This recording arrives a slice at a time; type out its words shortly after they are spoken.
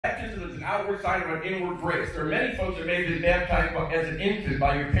Baptism is an outward sign of an inward grace. There are many folks that may have been baptized as an infant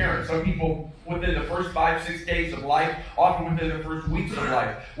by your parents. Some people within the first 5-6 days of life, often within the first weeks of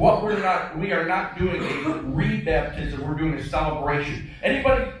life. We are not doing a rebaptism. We're doing a celebration.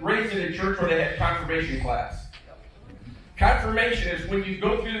 Anybody raised in a church where they had confirmation class? Confirmation is when you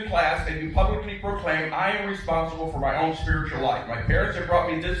go through the class and you publicly proclaim, I am responsible for my own spiritual life. My parents have brought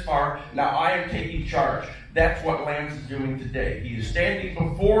me this far. Now I am taking charge. That's what Lance is doing today. He is standing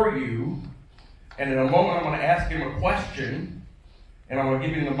before you, and in a moment I'm going to ask him a question, and I'm going to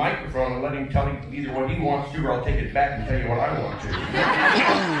give him the microphone and let him tell you either what he wants to, or I'll take it back and tell you what I want to.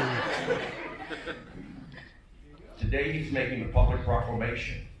 Today he's making a public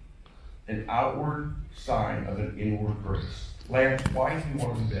proclamation, an outward sign of an inward grace. Lance, why do you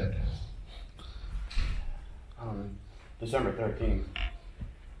want to be baptized? December 13th.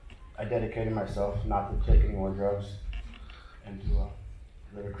 I dedicated myself not to take any more drugs and to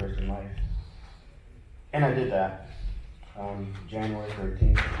live a Christian life. And I did that January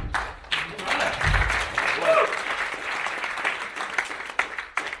 13th.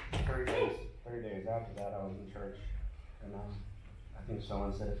 30 days after that, I was in church. And I think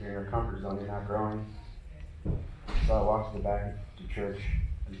someone said, if you're in your comfort zone, you're not growing. So I walked to the back to church,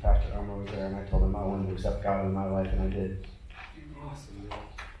 and Pastor Elmer was there, and I told him I wanted to accept God in my life, and I did. Awesome, man.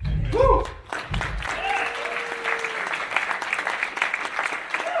 Woo!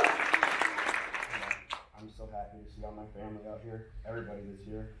 I'm so happy to see all my family out here, everybody that's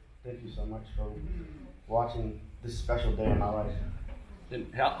here. Thank you so much for watching this special day in my life.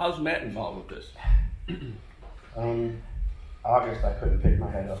 And how's Matt involved with this? August, I couldn't pick my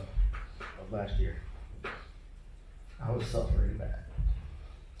head up of last year. I was suffering bad.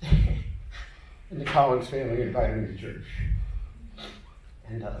 And the Collins family invited me to church.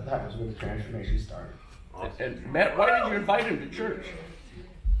 And that was where the transformation started. And Matt, why did you invite him to church?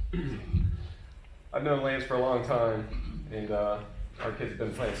 I've known Lance for a long time, and our kids have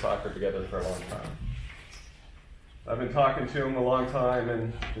been playing soccer together for a long time. I've been talking to him a long time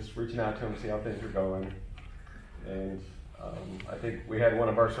and just reaching out to him to see how things are going. And I think we had one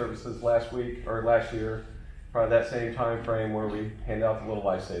of our services last year, probably that same time frame where we hand out the little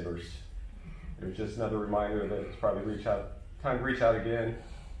lifesavers. It was just another reminder that it's probably time to reach out again,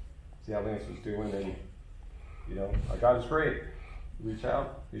 see how Lance was doing, and our God is great. We reach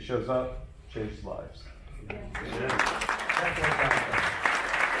out, He shows up, changes lives. Amen.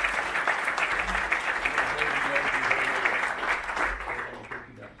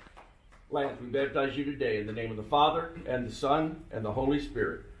 Lance, we baptize you today in the name of the Father, and the Son, and the Holy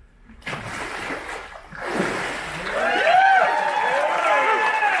Spirit.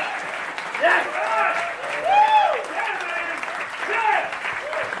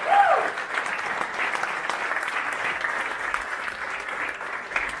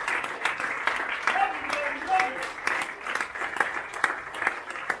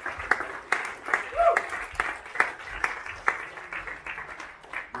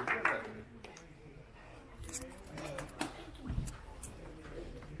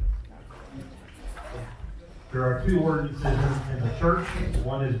 There are two ordinances in the church.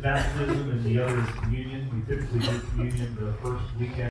 One is baptism and the other is communion. We typically do communion the first weekend